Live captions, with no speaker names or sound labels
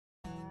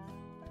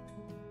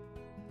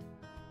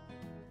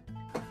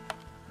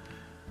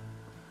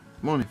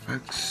Morning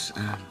folks,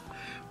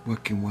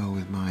 working well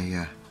with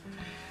my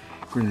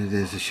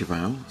Grenadiers of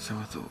Cheval, so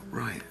I thought,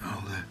 right,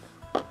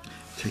 I'll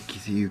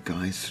take you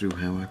guys through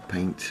how I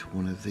paint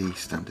one of the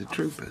standard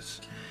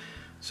troopers.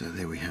 So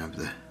there we have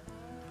the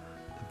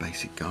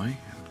basic guy,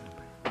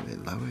 a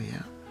bit lower,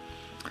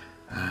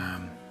 yeah.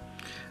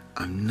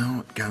 I'm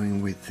not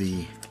going with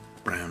the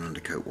brown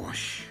undercoat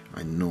wash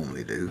I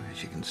normally do,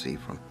 as you can see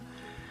from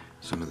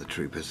some of the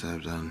troopers that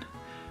I've done.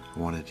 I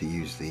wanted to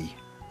use the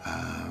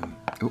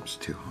oops,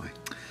 too high,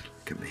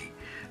 look at me.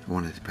 I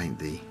wanted to paint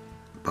the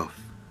buff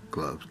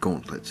gloves,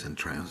 gauntlets and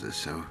trousers,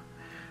 so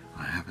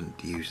I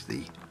haven't used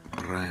the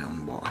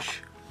brown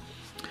wash.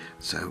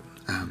 So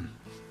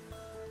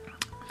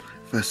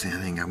first thing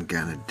I think I'm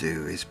going to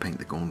do is paint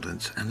the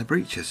gauntlets and the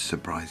breeches,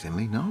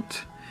 surprisingly not.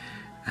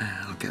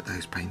 I'll get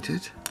those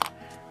painted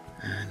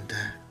and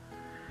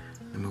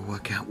then we'll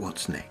work out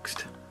what's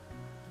next.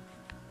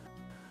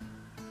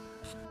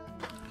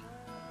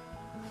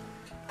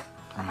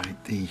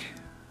 Right, the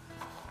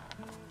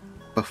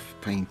buff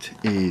paint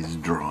is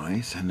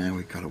dry, so now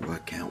we've got to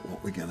work out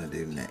what we're going to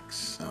do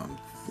next. So I'm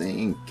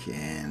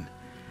thinking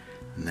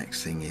the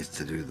next thing is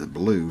to do the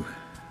blue.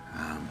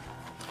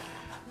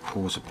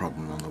 Cause a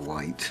problem on the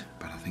white,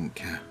 but I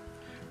think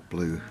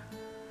blue,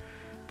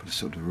 put a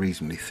sort of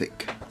reasonably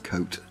thick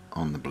coat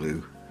on the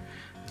blue,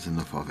 there's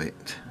enough of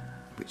it,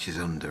 which is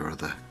under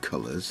other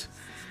colours,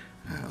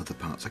 other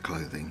parts of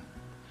clothing,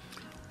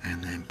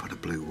 and then put a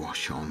blue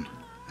wash on,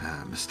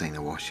 a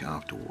stainer wash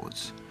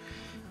afterwards.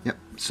 Yep,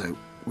 so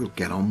we'll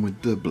get on with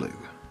the blue.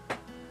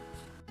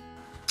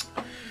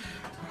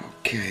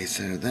 Okay,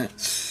 so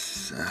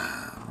that's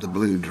the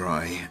blue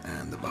dry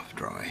and the buff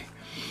dry.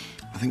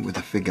 I think with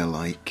a figure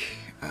like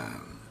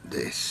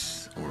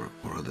this or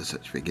other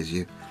such figures,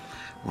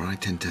 I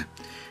tend to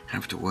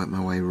have to work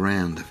my way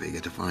around the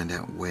figure to find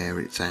out where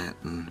it's at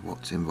and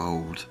what's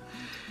involved,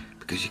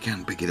 because you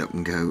can't pick it up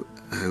and go,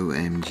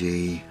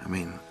 OMG, I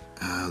mean,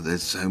 oh,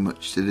 there's so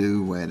much to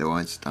do, where do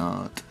I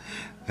start?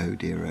 Oh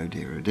dear, oh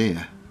dear, oh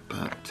dear.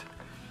 But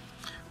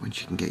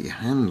once you can get your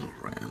handle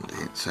around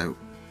it, so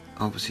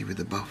obviously with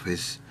the buff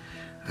is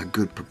a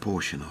good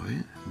proportion of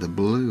it, the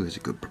blue is a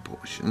good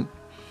proportion,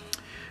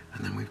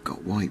 and then we've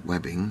got white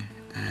webbing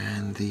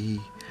and the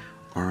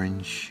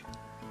orange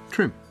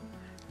trim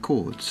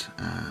cords.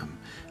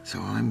 So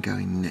I'm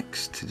going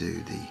next to do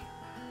the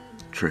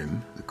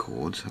trim, the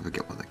cords, I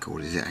forget what they're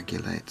called, is it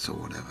aguillettes or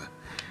whatever.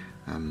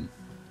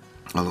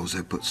 I'll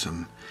also put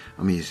some,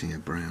 I'm using a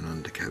brown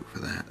undercoat for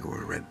that,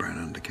 or a red brown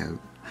undercoat.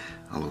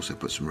 I'll also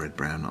put some red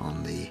brown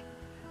on the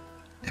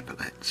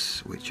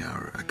epaulets, which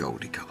are a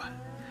goldy colour,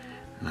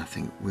 and I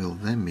think we'll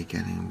then be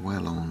getting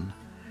well on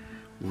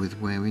with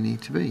where we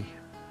need to be.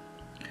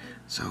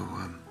 So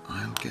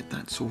I'll get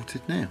that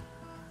sorted now.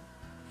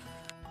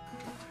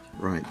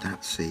 Right,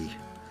 that's the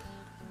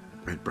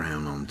red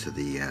brown onto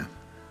the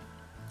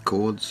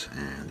cords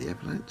and the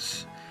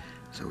epaulets.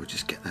 So we'll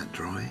just get that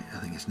dry. I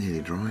think it's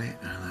nearly dry,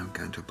 and I'm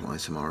going to apply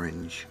some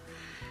orange,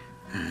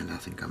 and I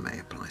think I may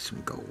apply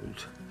some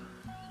gold.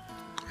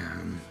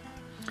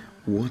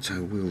 What I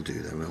will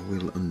do though, I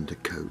will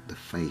undercoat the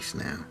face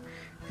now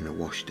in a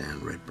washed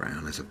down red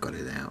brown as I've got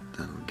it out.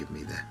 That'll give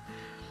me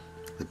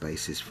the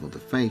basis for the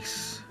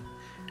face,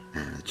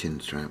 and the chin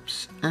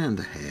straps and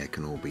the hair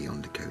can all be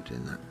undercoated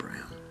in that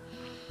brown.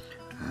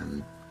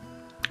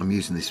 I'm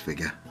using this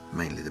figure,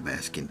 mainly the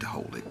bearskin, to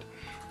hold it.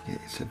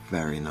 It's a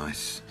very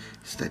nice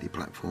steady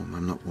platform.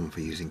 I'm not one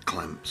for using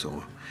clamps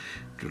or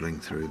drilling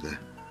through the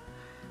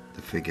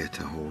figure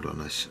to hold on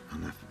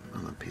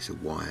a piece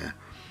of wire,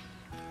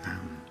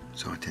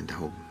 so I tend to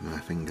hold my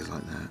fingers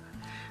like that.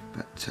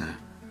 But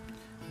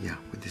yeah,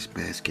 with this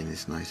bearskin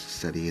it's nice and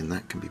steady, and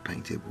that can be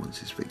painted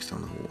once it's fixed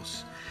on the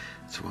horse.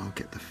 So I'll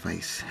get the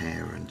face,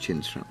 hair and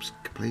chin straps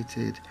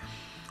completed,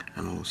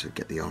 and I'll also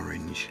get the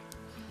orange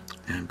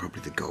and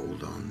probably the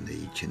gold on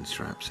the chin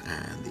straps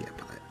and the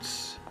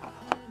epaulets.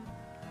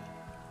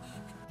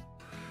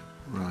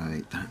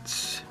 Right,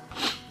 that's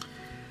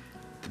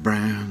the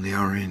brown, the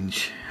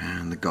orange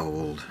and the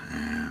gold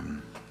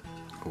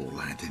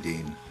all added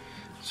in.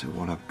 So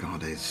what I've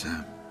got is,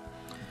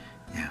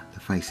 yeah, the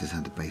face has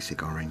had the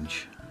basic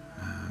orange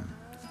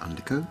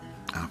undercoat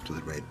after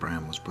the red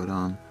brown was put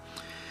on.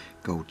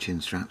 Gold chin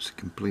straps are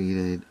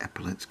completed,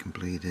 epaulets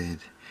completed.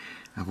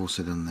 I've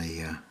also done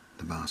the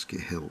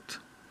basket hilt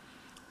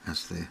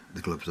as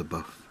the gloves are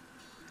buff.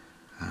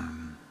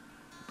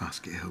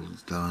 Basket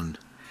hilt's done.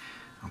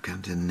 I'm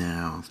going to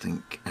now, I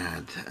think,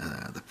 add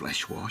the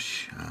flesh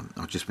wash.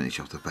 I'll just finish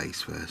off the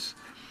face first.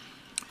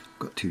 I've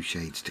got two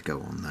shades to go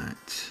on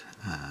that,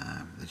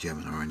 the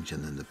German orange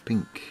and then the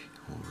pink,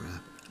 or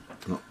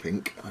not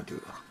pink, I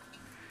do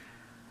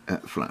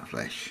flat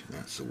flesh,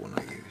 that's the one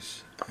I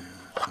use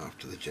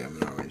after the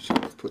German orange. So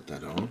I'll put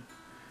that on.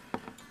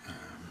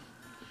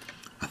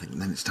 I think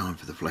then it's time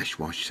for the flesh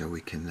wash, so we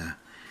can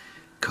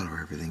colour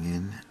everything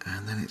in,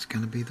 and then it's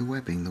going to be the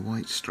webbing, the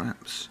white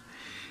straps,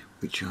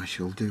 which I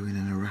shall do in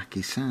an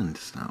Iraqi sand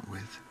to start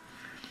with.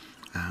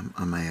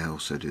 I may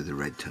also do the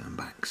red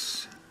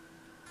turnbacks,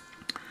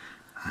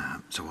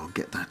 so I'll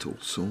get that all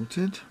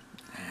sorted,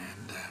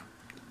 and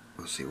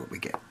we'll see what we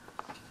get.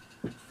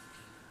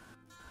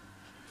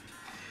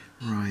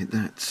 Right,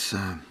 that's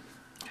the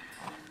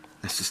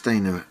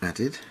stainer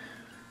added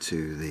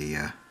to the,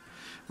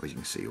 well, you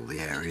can see all the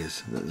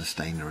areas that the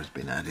stainer has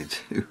been added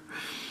to.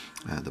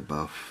 The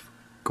buff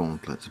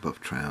gauntlets,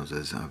 buff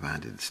trousers, I've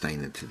added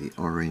stainer to the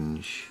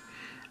orange,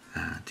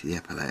 to the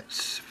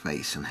epaulets,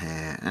 face and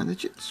hair, and the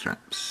chin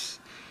straps.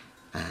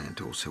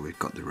 And also we've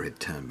got the red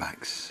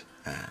turnbacks,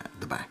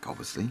 the back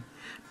obviously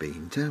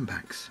being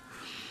turnbacks.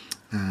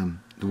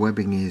 The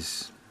webbing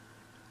is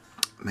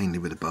mainly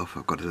with the buff.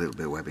 I've got a little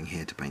bit of webbing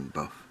here to paint the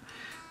buff,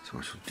 so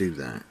I shall do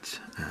that.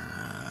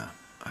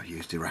 I've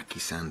used Iraqi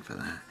sand for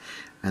that,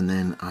 and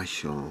then I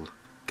shall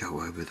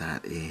go over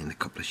that in a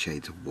couple of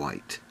shades of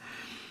white.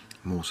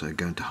 I'm also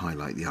going to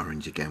highlight the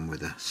orange again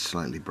with a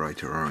slightly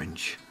brighter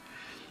orange.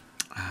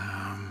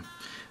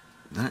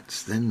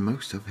 That's then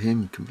most of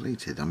him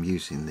completed. I'm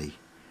using the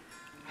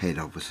head,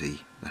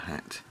 obviously, the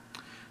hat,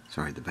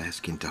 sorry, the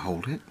bearskin to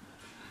hold it,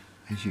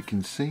 as you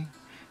can see.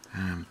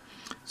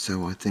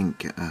 So I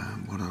think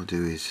what I'll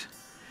do is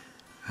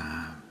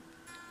a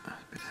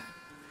bit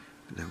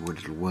of a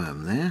little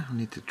worm there. I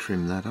need to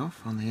trim that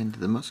off on the end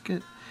of the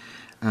musket,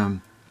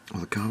 or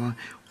the carbine.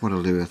 What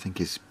I'll do, I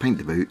think, is paint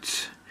the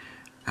boots,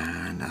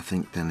 and I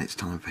think then it's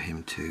time for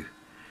him to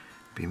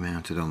be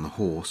mounted on the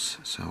horse,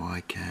 so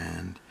I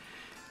can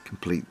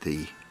complete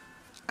the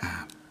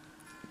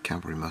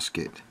cavalry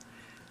musket,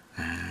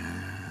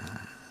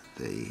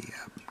 the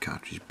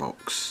cartridge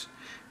box,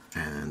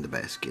 and the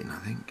bearskin, I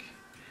think.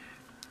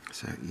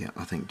 So yeah,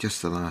 I think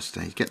just the last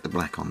stage, get the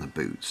black on the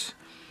boots,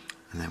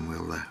 and then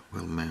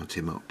we'll mount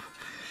him up.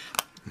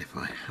 And if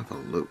I have a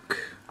look,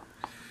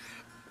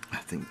 I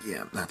think,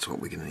 yeah, that's what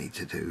we're going to need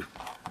to do.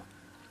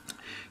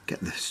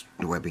 Get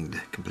the webbing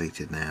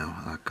completed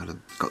now. I've got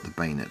the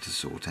bayonet to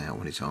sort out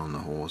when it's on the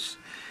horse,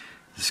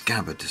 the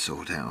scabbard to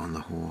sort out on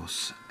the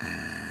horse,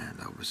 and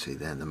obviously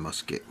then the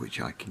musket, which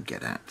I can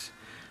get at,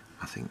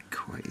 I think,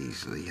 quite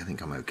easily. I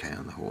think I'm okay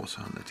on the horse,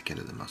 aren't I, to get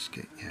at the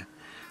musket, yeah,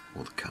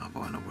 or the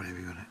carbine, or whatever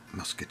you want it,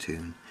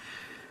 musketoon.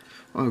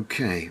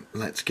 Okay,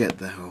 let's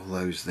get all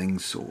those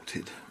things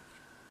sorted.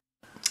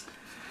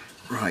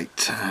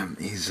 Right,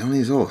 he's on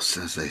his horse,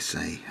 as they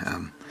say.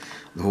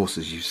 The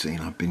horses you've seen,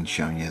 I've been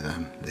showing you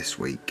them this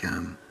week.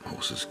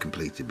 Horses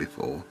completed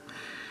before.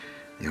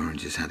 The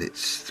orange has had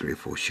its 3 or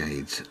 4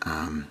 shades.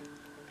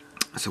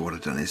 So what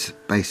I've done is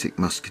basic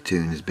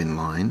musketoon has been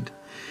lined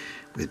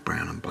with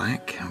brown and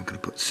black. I'm going to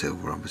put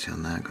silver obviously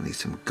on that. I'm going to need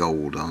some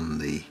gold on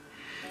the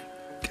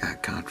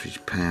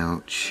cartridge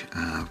pouch.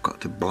 I've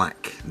got to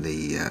black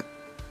the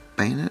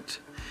bayonet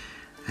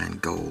and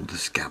gold the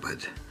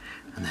scabbard,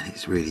 and then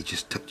it's really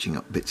just touching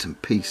up bits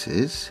and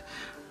pieces.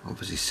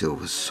 Obviously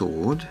silver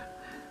sword,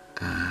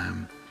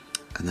 and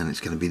then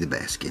it's going to be the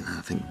bearskin.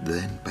 I think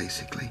then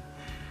basically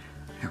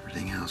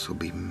everything else will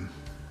be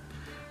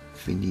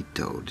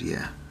finitoed,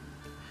 yeah.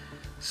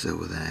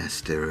 Silver there,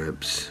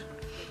 stirrups,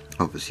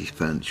 obviously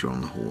furniture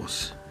on the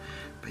horse.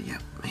 But yeah,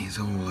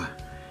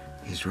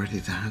 he's ready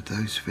to have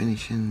those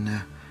finishing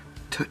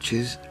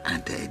touches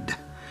added.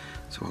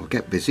 So I'll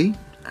get busy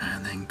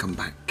and then come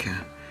back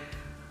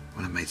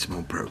when I've made some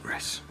more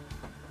progress.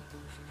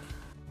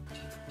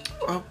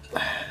 Well,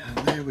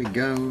 there we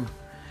go.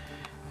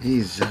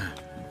 He's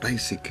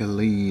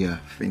basically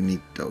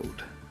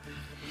finitoed.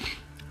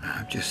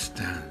 I've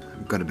just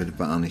got a bit of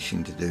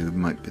varnishing to do.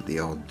 Might be the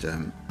odd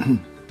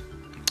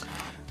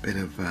bit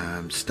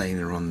of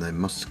stainer on the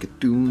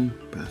musketoon,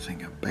 but I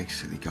think I've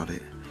basically got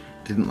it.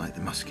 Didn't like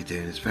the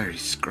musketoon. It's very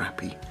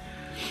scrappy,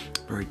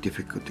 very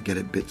difficult to get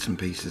at bits and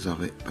pieces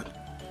of it, but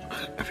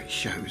if it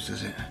shows,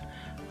 does it?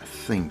 I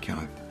think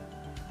I've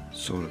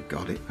sort of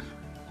got it.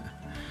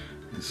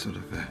 It's sort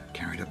of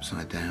carried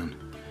upside down,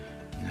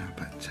 you know,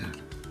 but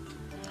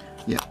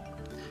yeah,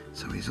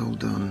 so he's all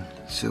done.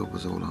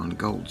 Silver's all on,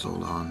 gold's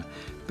all on,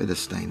 bit of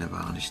stainer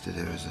varnish to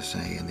do, as I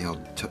say, and the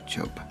odd touch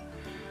up,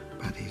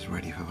 but he's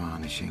ready for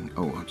varnishing.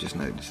 Oh, I've just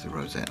noticed the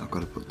rosette. I've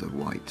got to put the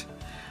white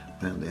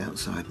around the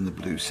outside and the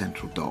blue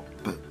central dot,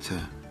 but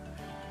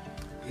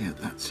yeah,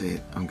 that's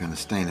it. I'm going to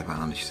stainer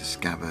varnish the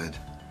scabbard,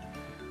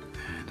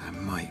 and I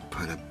might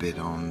put a bit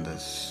on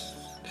the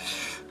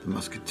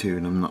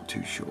musketoon. I'm not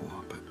too sure,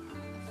 but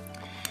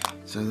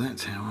so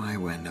that's how I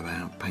went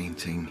about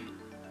painting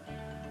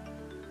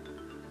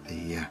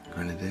the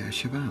Grenadier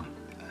Cheval.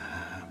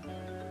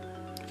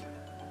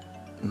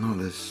 Not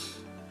as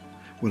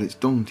well, it's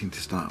daunting to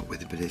start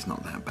with, but it's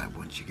not that bad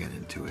once you get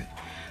into it.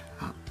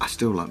 I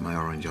still like my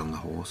orange on the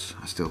horse.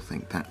 I still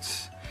think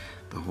that's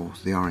the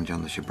horse. The orange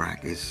on the Cheval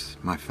is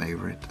my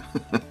favourite,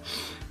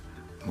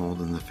 more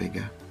than the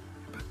figure.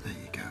 But there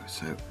you go.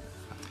 So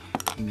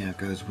he now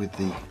goes with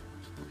the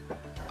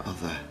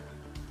other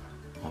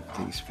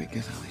of these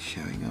figures. Are they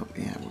showing up?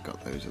 Yeah, we've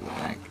got those at the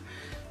back.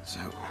 So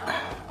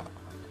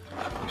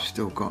we've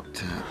still got put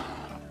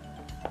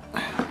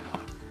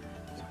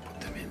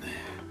them in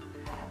there.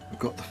 We've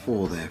got the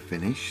 4 there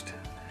finished.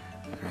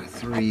 There are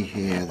 3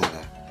 here that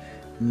are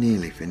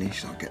nearly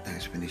finished. I'll get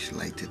those finished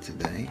later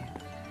today.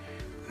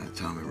 at the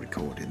time of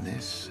recording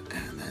this,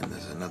 and then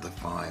there's another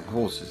 5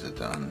 horses are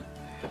done.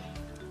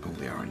 All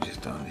the orange is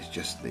done, it's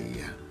just the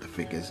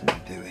figures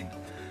need doing.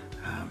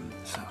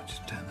 So I'll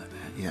just turn that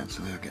down. Yeah,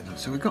 so they'll get done.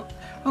 So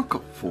I've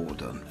got 4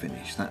 done,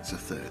 finished. That's a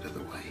third of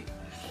the way.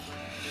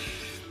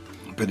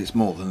 But it's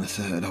more than a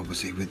third,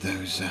 obviously, with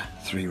those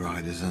 3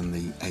 riders and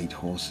the 8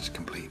 horses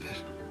completed.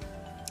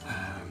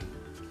 Yeah,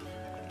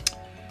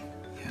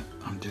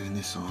 I'm doing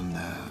this on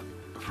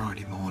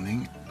Friday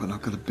morning, but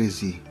I've got a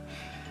busy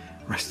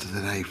rest of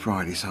the day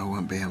Friday, so I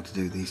won't be able to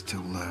do these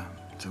till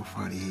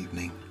Friday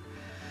evening.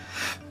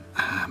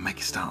 Make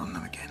a start on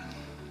them again.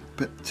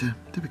 But there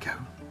we go.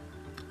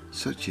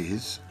 Such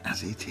is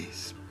as it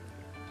is.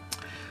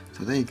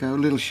 So there you go, a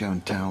little show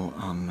and tell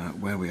on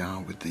where we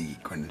are with the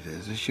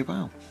Grenadiers of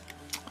Cheval.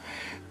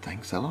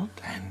 Thanks a lot,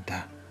 and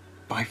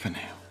bye for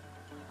now.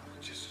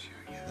 I'll just show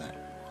you that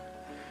one.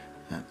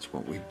 That's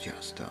what we've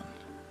just done.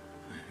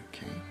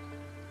 Okay.